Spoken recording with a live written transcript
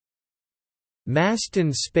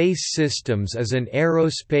Mastin Space Systems is an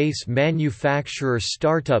aerospace manufacturer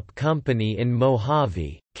startup company in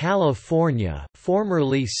Mojave, California,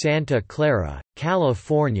 formerly Santa Clara,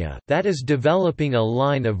 California, that is developing a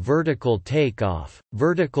line of vertical takeoff,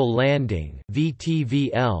 vertical landing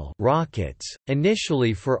 (VTVL) rockets,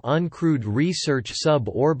 initially for uncrewed research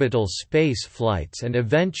suborbital space flights and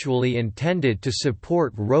eventually intended to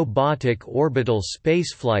support robotic orbital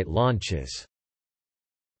spaceflight launches.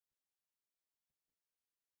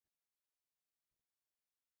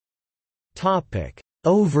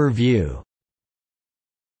 Overview.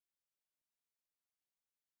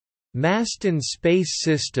 Mastin Space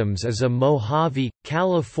Systems is a Mojave,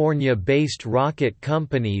 California-based rocket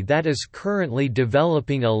company that is currently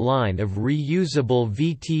developing a line of reusable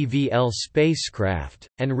VTVL spacecraft,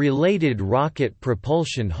 and related rocket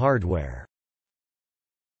propulsion hardware.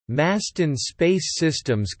 Mastin Space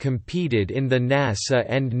Systems competed in the NASA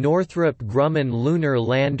and Northrop Grumman Lunar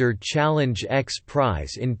Lander Challenge X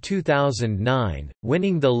prize in 2009,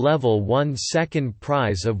 winning the Level 1 second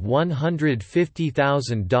prize of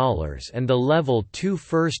 $150,000 and the Level 2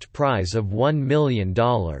 first prize of $1 million.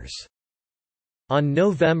 On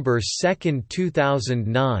November 2,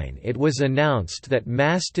 2009, it was announced that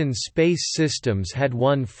Mastin Space Systems had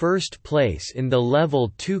won first place in the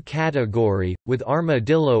Level 2 category, with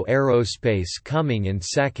Armadillo Aerospace coming in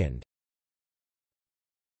second.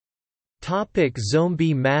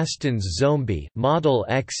 Xombie. Mastin's Xombie model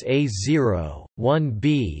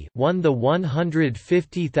Xaero-1B won the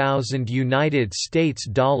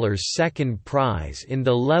 $150,000 second prize in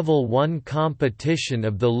the Level 1 competition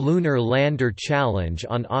of the Lunar Lander Challenge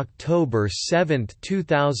on October 7,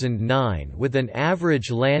 2009 with an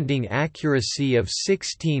average landing accuracy of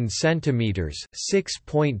 16 cm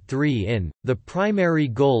 (6.3 in). The primary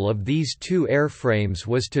goal of these two airframes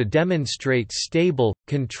was to demonstrate stable,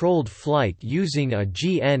 controlled flight using a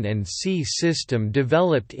GN&C system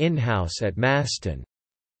developed in-house at Mastin.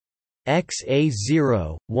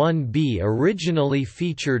 Xaero-1B originally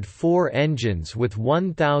featured 4 engines with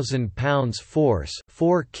 1,000 pounds force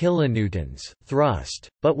 4 kilonewtons thrust,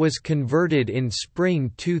 but was converted in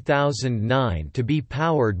spring 2009 to be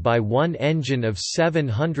powered by one engine of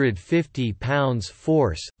 750 pounds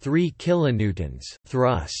force 3 kilonewtons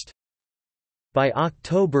thrust. By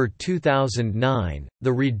October 2009, the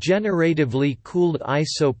regeneratively cooled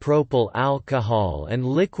isopropyl alcohol and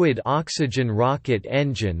liquid oxygen rocket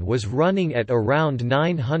engine was running at around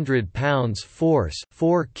 900 pounds force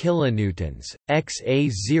 4 kilonewtons.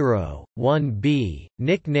 Xaero-1B,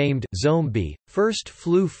 nicknamed Xombie, first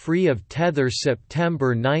flew free of tether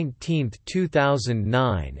September 19,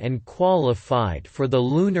 2009 and qualified for the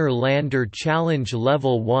Lunar Lander Challenge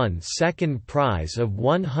Level 1 second prize of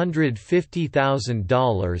 $150,000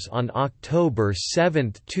 on October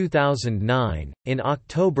 7, 2009. In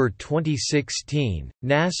October 2016,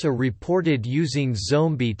 NASA reported using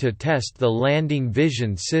Xombie to test the Landing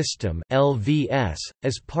Vision System (LVS)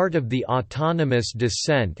 as part of the Autonomous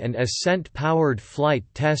Descent and Ascent Powered Flight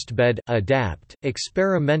Testbed (ADAPT)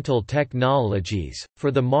 experimental technologies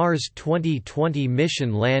for the Mars 2020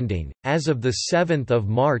 mission landing. As of the 7th of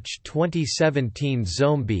March 2017,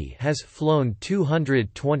 Xombie has flown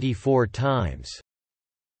 224 times.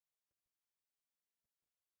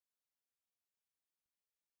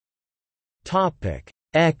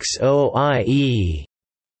 Xoie.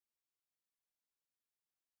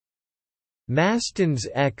 Mastin's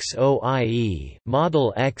Xoie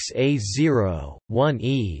model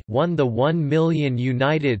Xaero-1E won the $1 million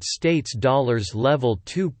Level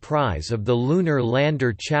 2 prize of the Lunar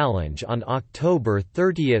Lander Challenge on October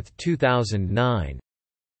 30, 2009.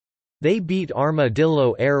 They beat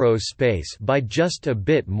Armadillo Aerospace by just a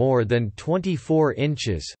bit more than 24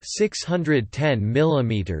 inches (610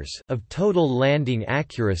 mm) of total landing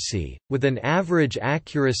accuracy, with an average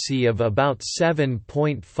accuracy of about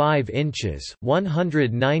 7.5 inches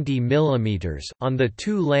 (190 mm) on the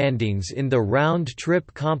two landings in the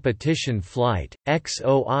round-trip competition flight.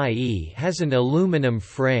 Xoie has an aluminum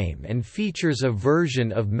frame and features a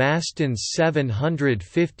version of Mastin's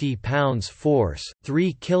 750 pounds force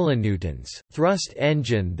 3 kilonewtons thrust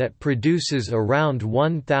engine that produces around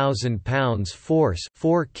 1,000 pounds force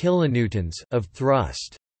 4 kilonewtons of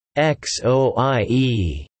thrust.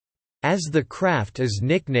 Xoie, as the craft is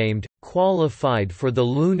nicknamed, qualified for the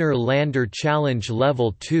Lunar Lander Challenge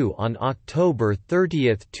Level 2 on October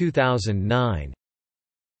 30, 2009.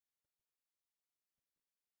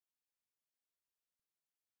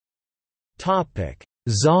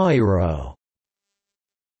 Xaero.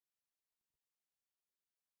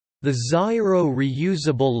 The Xaero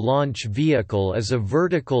reusable launch vehicle is a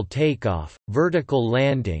vertical takeoff, vertical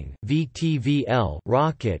landing (VTVL)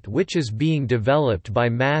 rocket which is being developed by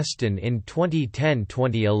Maston in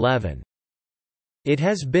 2010-2011. It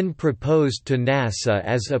has been proposed to NASA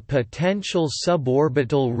as a potential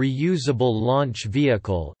suborbital reusable launch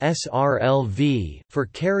vehicle (SRLV) for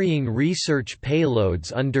carrying research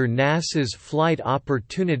payloads under NASA's Flight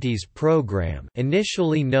Opportunities Program,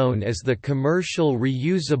 initially known as the Commercial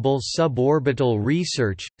Reusable Suborbital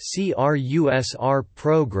Research (CRUSR)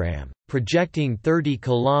 program, projecting 30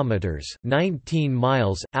 kilometers (19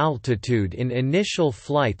 miles) altitude in initial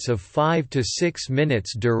flights of 5 to 6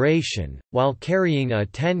 minutes duration, while carrying a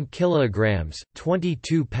 10 kilograms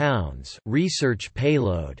 (22 pounds) research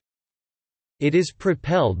payload. It is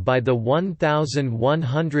propelled by the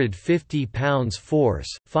 1,150 pounds force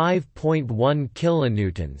 (5.1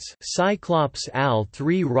 kilonewtons) Cyclops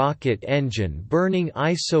AL-3 rocket engine burning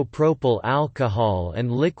isopropyl alcohol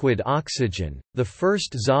and liquid oxygen. The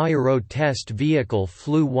first Xaero test vehicle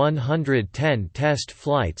flew 110 test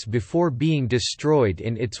flights before being destroyed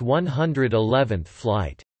in its 111th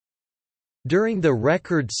flight. During the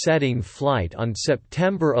record-setting flight on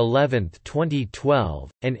September 11, 2012,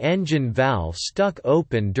 an engine valve stuck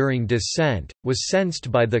open during descent, was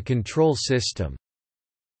sensed by the control system.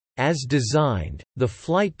 As designed, the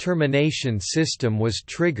flight termination system was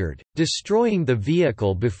triggered, destroying the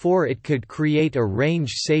vehicle before it could create a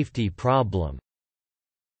range safety problem.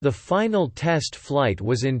 The final test flight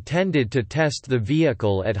was intended to test the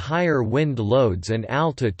vehicle at higher wind loads and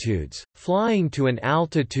altitudes, flying to an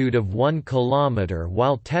altitude of 1 km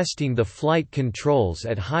while testing the flight controls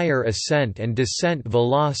at higher ascent and descent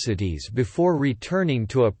velocities before returning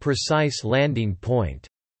to a precise landing point.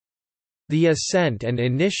 The ascent and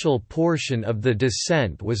initial portion of the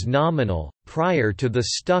descent was nominal, prior to the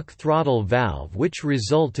stuck throttle valve, which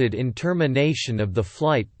resulted in termination of the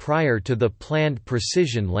flight prior to the planned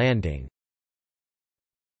precision landing.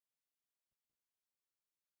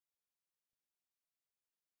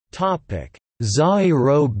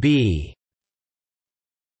 Xaero-B.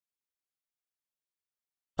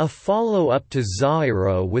 A follow-up to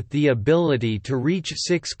Xaero with the ability to reach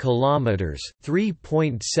 6 km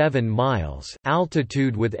 (3.7 miles)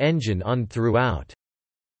 altitude with engine on throughout.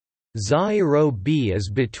 Xaero-B is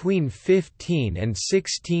between 15 and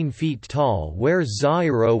 16 feet tall, where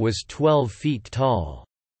Xaero was 12 feet tall.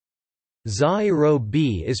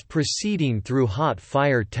 Xaero-B is proceeding through hot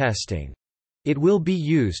fire testing. It will be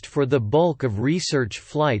used for the bulk of research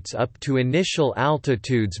flights up to initial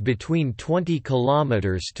altitudes between 20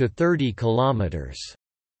 km to 30 km.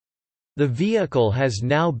 The vehicle has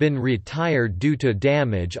now been retired due to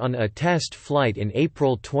damage on a test flight in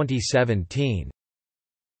April 2017.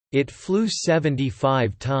 It flew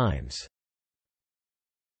 75 times.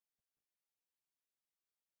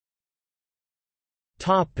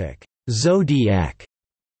 Xodiac.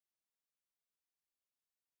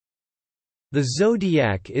 The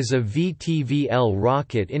Xodiac is a VTVL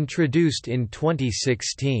rocket introduced in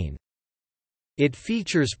 2016. It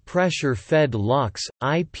features pressure-fed LOX,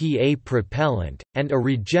 IPA propellant, and a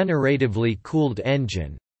regeneratively cooled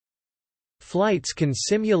engine. Flights can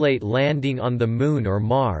simulate landing on the Moon or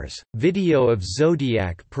Mars. Video of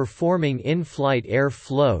Xodiac performing in-flight air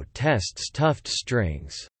flow tests tuft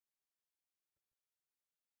strings.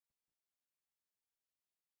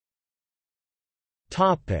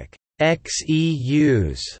 Topic: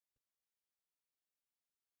 Xeus.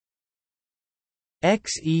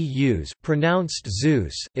 Xeus, pronounced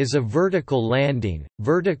Zeus, is a vertical landing,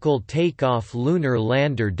 vertical takeoff lunar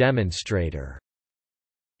lander demonstrator.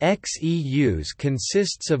 Xeus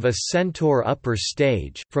consists of a Centaur upper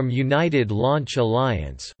stage from United Launch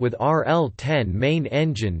Alliance with RL-10 main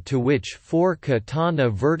engine to which 4 Katana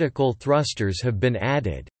vertical thrusters have been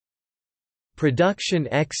added. Production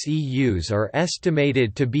Xeus are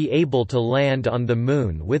estimated to be able to land on the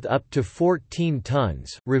Moon with up to 14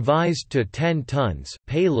 tons revised to 10 tons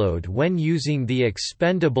payload when using the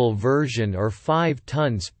expendable version or 5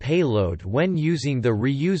 tons payload when using the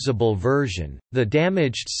reusable version. The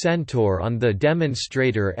damaged Centaur on the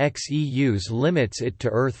demonstrator Xeus limits it to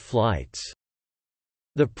Earth flights.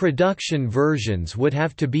 The production versions would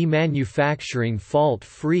have to be manufacturing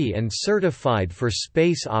fault-free and certified for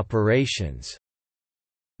space operations.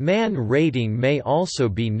 Man rating may also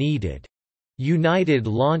be needed. United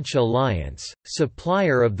Launch Alliance,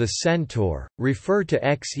 supplier of the Centaur, refer to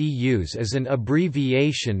Xeus as an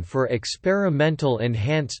abbreviation for Experimental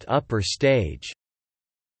Enhanced Upper Stage.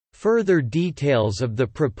 Further details of the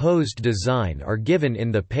proposed design are given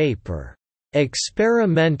in the paper.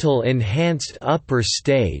 Experimental Enhanced Upper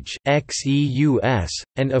Stage (XEUS),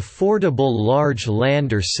 an affordable large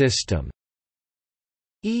lander system.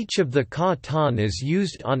 Each of the Katanas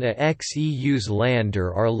used on a XEUS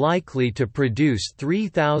lander are likely to produce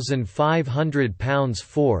 3,500 pounds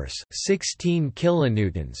force, 16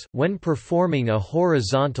 kilonewtons, when performing a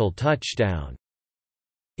horizontal touchdown.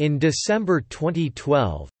 In December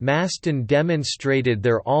 2012, Maston demonstrated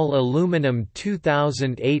their all-aluminum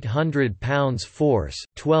 2,800 pounds force,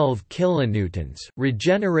 12 kilonewtons,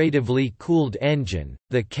 regeneratively cooled engine,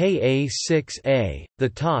 the KA-6A. The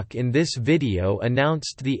talk in this video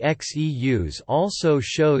announced the XEUS also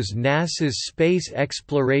shows NASA's Space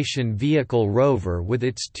Exploration Vehicle rover with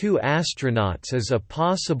its 2 astronauts as a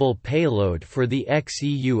possible payload for the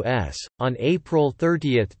XEUS. On April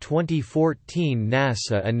 30, 2014,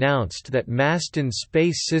 NASA announced that Maston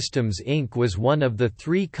Space Systems Inc. was one of the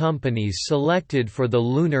 3 companies selected for the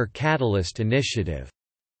Lunar Catalyst Initiative.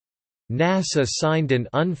 NASA signed an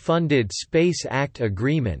Unfunded Space Act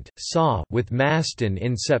Agreement with Maston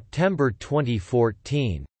in September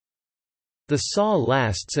 2014. The SAW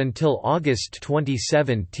lasts until August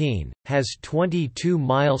 2017, has 22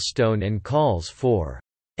 milestone and calls for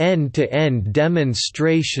end-to-end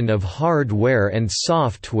demonstration of hardware and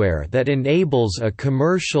software that enables a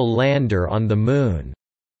commercial lander on the Moon.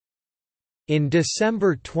 In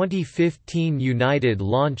December 2015, United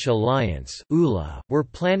Launch Alliance were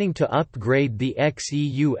planning to upgrade the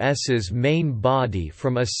XEUS's main body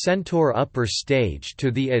from a Centaur upper stage to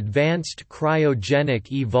the Advanced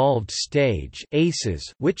Cryogenic Evolved Stage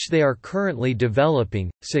 (ACES), which they are currently developing,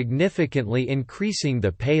 significantly increasing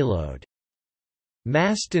the payload.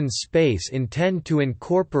 Maston Space intend to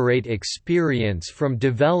incorporate experience from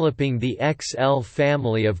developing the XL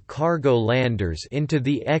family of cargo landers into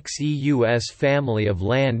the XEUS family of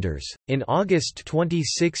landers. In August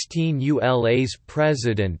 2016, ULA's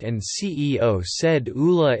president and CEO said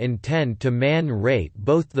ULA intend to man-rate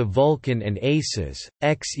both the Vulcan and ACES.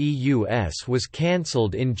 XEUS was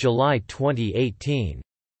cancelled in July 2018.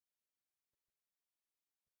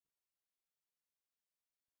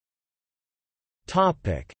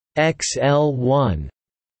 XL-1.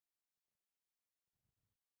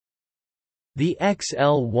 The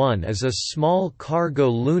XL-1 is a small cargo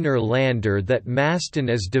lunar lander that Maston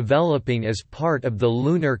is developing as part of the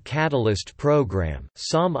Lunar Catalyst Program,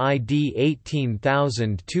 SOM ID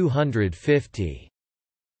 18250.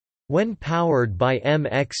 When powered by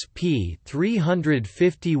MXP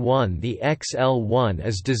 351, the XL-1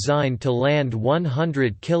 is designed to land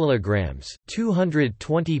 100 kg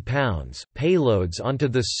 (220 pounds) payloads onto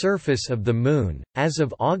the surface of the Moon. As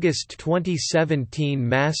of August 2017,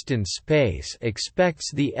 Maston Space expects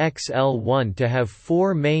the XL-1 to have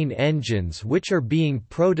 4 main engines which are being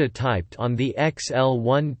prototyped on the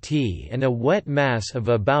XL-1T and a wet mass of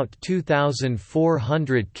about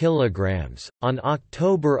 2,400 kg. On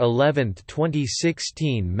October 11,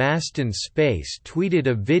 2016, Maston Space tweeted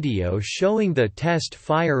a video showing the test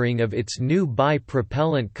firing of its new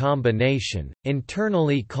bi-propellant combination,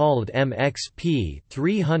 internally called MXP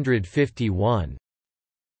 351.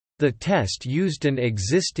 The test used an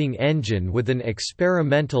existing engine with an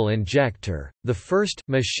experimental injector, the first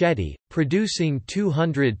Machete, producing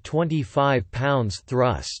 225 pounds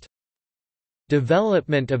thrust.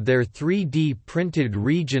 Development of their 3D printed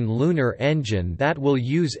region lunar engine that will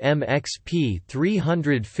use MXP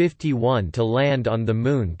 351 to land on the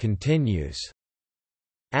Moon continues.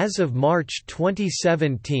 As of March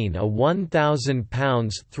 2017, a 1,000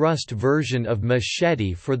 pounds thrust version of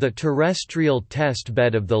Machete for the terrestrial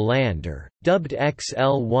testbed of the lander, dubbed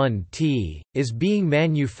XL-1T, is being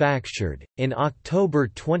manufactured. In October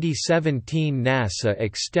 2017, NASA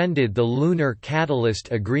extended the Lunar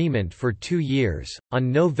Catalyst Agreement for 2 years.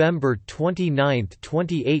 On November 29,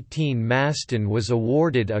 2018, Maston was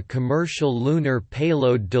awarded a commercial lunar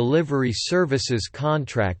payload delivery services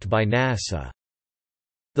contract by NASA.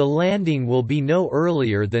 The landing will be no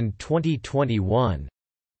earlier than 2021.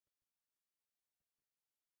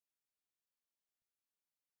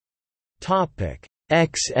 Topic: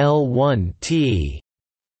 XL-1T.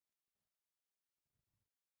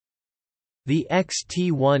 The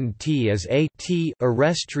XT-1T is a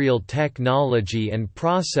terrestrial technology and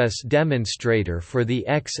process demonstrator for the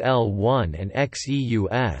XL-1 and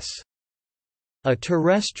XEUS. A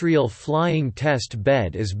terrestrial flying test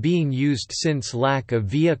bed is being used since lack of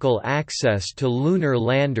vehicle access to lunar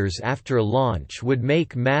landers after launch would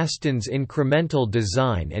make Maston's incremental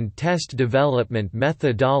design and test development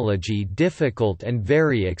methodology difficult and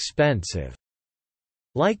very expensive.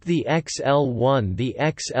 Like the XL-1, the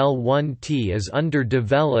XL-1T is under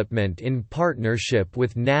development in partnership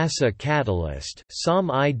with NASA Catalyst,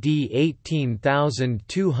 SOM ID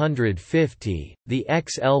 18250. The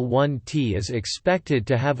XL-1T is expected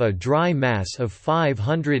to have a dry mass of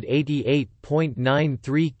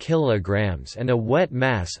 588.93 kg and a wet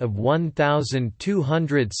mass of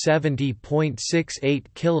 1270.68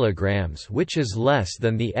 kg, which is less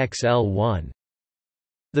than the XL-1.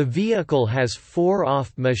 The vehicle has 4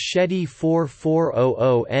 off Machete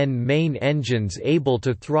 4400N main engines able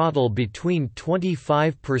to throttle between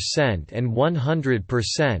 25% and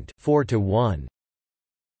 100% 4:1.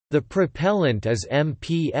 The propellant is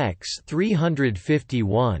MPX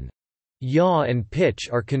 351. Yaw and pitch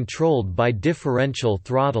are controlled by differential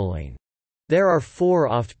throttling. There are 4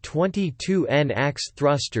 off 22N axe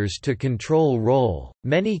thrusters to control roll.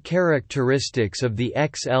 Many characteristics of the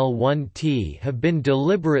XL-1T have been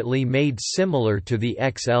deliberately made similar to the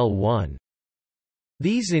XL-1.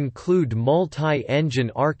 These include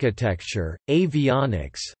multi-engine architecture,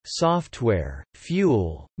 avionics, software,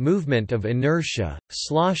 fuel, movement of inertia,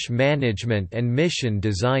 slosh management and mission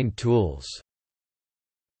design tools.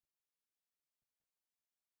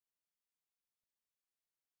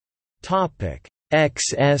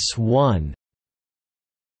 XS1.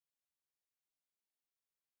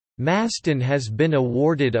 Maston has been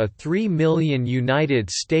awarded a $3 million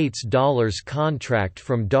contract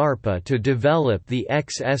from DARPA to develop the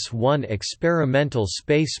XS1 experimental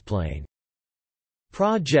spaceplane.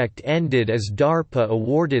 Project ended as DARPA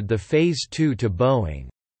awarded the Phase 2 to Boeing.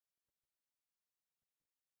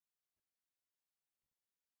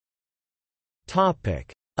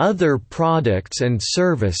 Other products and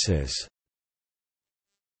services.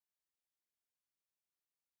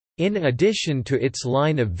 In addition to its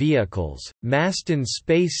line of vehicles, Maston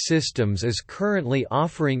Space Systems is currently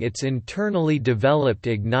offering its internally developed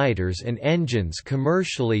igniters and engines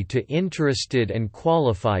commercially to interested and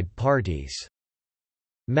qualified parties.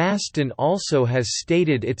 Maston also has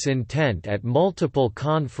stated its intent at multiple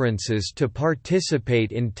conferences to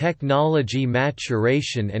participate in technology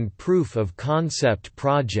maturation and proof of concept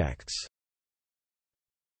projects.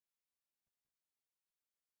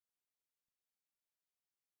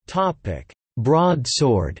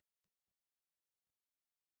 Broadsword.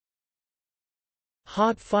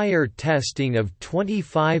 Hot fire testing of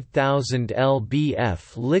 25,000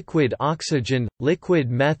 lbf liquid oxygen, liquid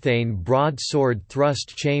methane broadsword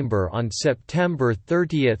thrust chamber on September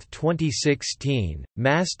 30, 2016,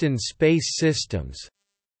 Maston Space Systems.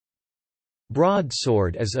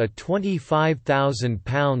 Broadsword is a 25,000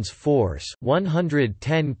 pounds force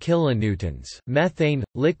 110 kilonewtons methane,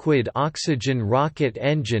 liquid oxygen rocket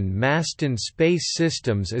engine Maston Space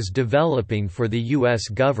Systems is developing for the U.S.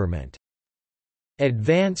 government.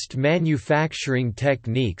 Advanced manufacturing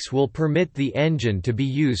techniques will permit the engine to be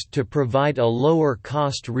used to provide a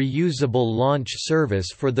lower-cost reusable launch service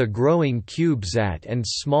for the growing CubeSat and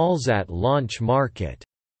SmallSat launch market.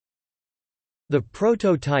 The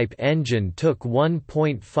prototype engine took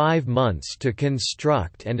 1.5 months to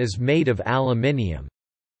construct and is made of aluminium.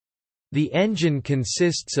 The engine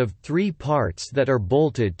consists of 3 parts that are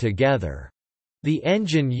bolted together. The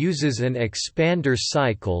engine uses an expander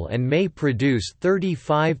cycle and may produce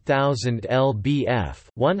 35,000 lbf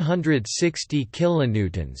 (160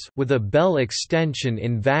 kilonewtons) with a bell extension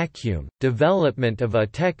in vacuum. Development of a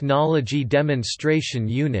technology demonstration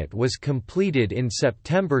unit was completed in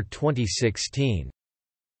September 2016.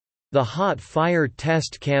 The hot fire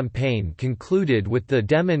test campaign concluded with the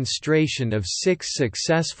demonstration of 6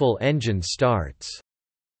 successful engine starts.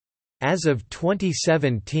 As of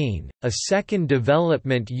 2017, a second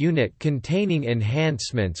development unit containing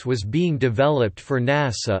enhancements was being developed for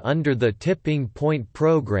NASA under the Tipping Point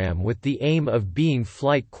program with the aim of being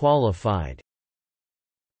flight qualified.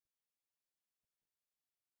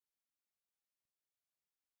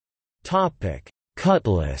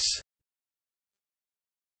 Cutlass.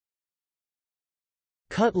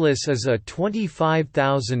 Cutlass is a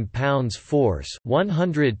 25,000 pounds force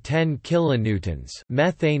 110 kilonewtons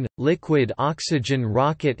methane, liquid oxygen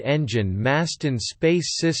rocket engine Maston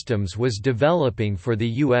Space Systems was developing for the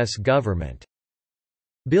U.S. government.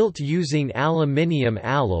 Built using aluminium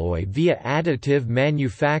alloy via additive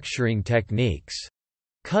manufacturing techniques.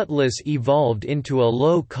 Cutlass evolved into a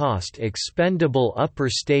low-cost expendable upper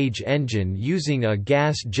stage engine using a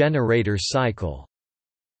gas generator cycle.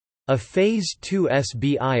 A Phase 2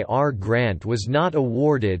 SBIR grant was not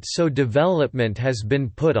awarded, so development has been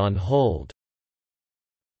put on hold.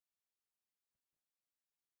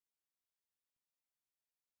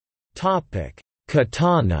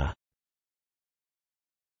 Katana.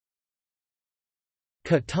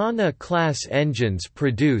 Katana-class engines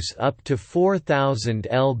produce up to 4,000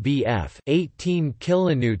 lbf 18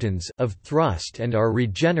 kilonewtons of thrust and are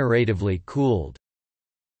regeneratively cooled.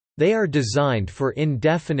 They are designed for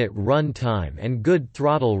indefinite run-time and good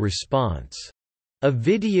throttle response. A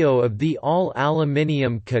video of the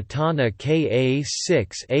all-aluminium Katana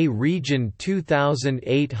Ka-6A Region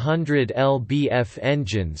 2800 lbf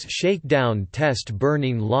engines shakedown test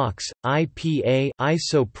burning LOX, IPA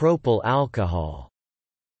isopropyl alcohol.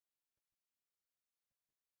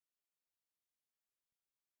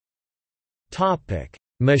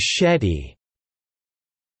 Machete.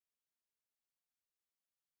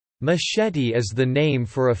 Machete is the name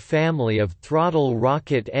for a family of throttle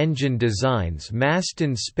rocket engine designs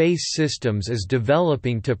Maston Space Systems is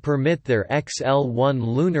developing to permit their XL-1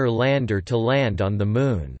 lunar lander to land on the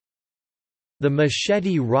Moon. The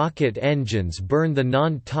Machete rocket engines burn the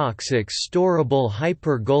non-toxic storable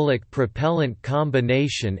hypergolic propellant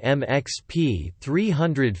combination MXP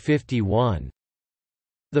 351.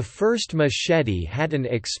 The first Machete had an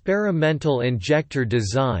experimental injector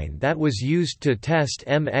design that was used to test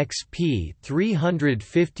MXP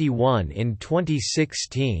 351 in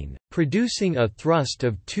 2016, producing a thrust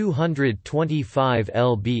of 225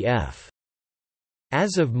 lbf.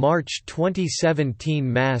 As of March 2017,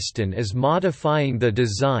 Maston is modifying the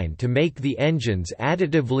design to make the engines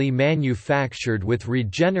additively manufactured with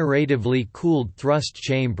regeneratively cooled thrust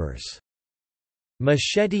chambers.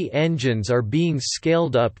 Machete engines are being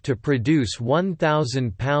scaled up to produce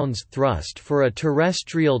 1,000 pounds thrust for a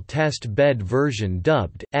terrestrial test bed version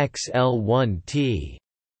dubbed XL-1T.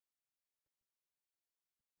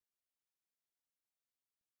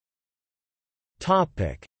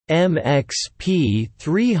 MXP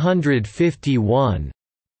 351.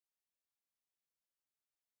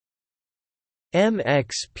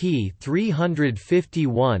 MXP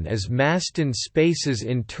 351 is Maston Space's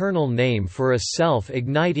internal name for a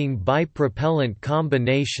self-igniting bipropellant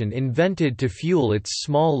combination invented to fuel its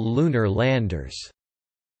small lunar landers.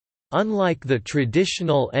 Unlike the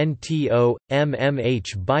traditional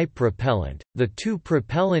NTO/MMH bipropellant, the two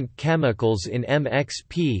propellant chemicals in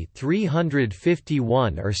MXP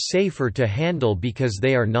 351 are safer to handle because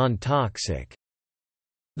they are non-toxic.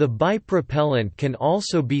 The bipropellant can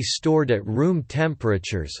also be stored at room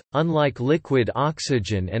temperatures, unlike liquid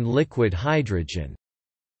oxygen and liquid hydrogen.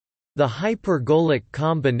 The hypergolic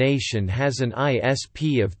combination has an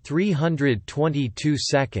ISP of 322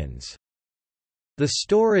 seconds. The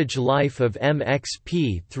storage life of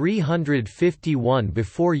MXP 351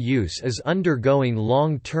 before use is undergoing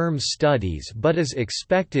long-term studies but is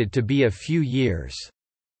expected to be a few years.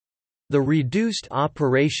 The reduced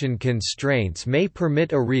operation constraints may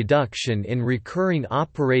permit a reduction in recurring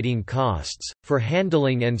operating costs. For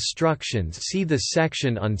handling instructions, see the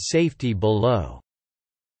section on safety below.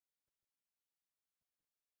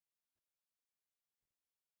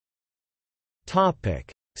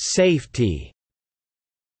 Topic: Safety.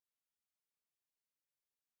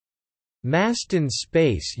 Maston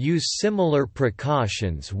Space use similar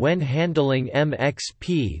precautions when handling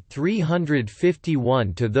MXP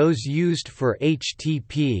 351 to those used for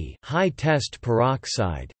HTP, high test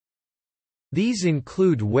peroxide. These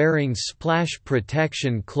include wearing splash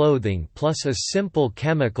protection clothing plus a simple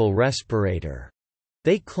chemical respirator.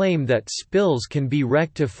 They claim that spills can be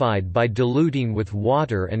rectified by diluting with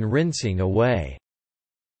water and rinsing away.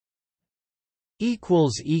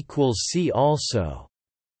 See also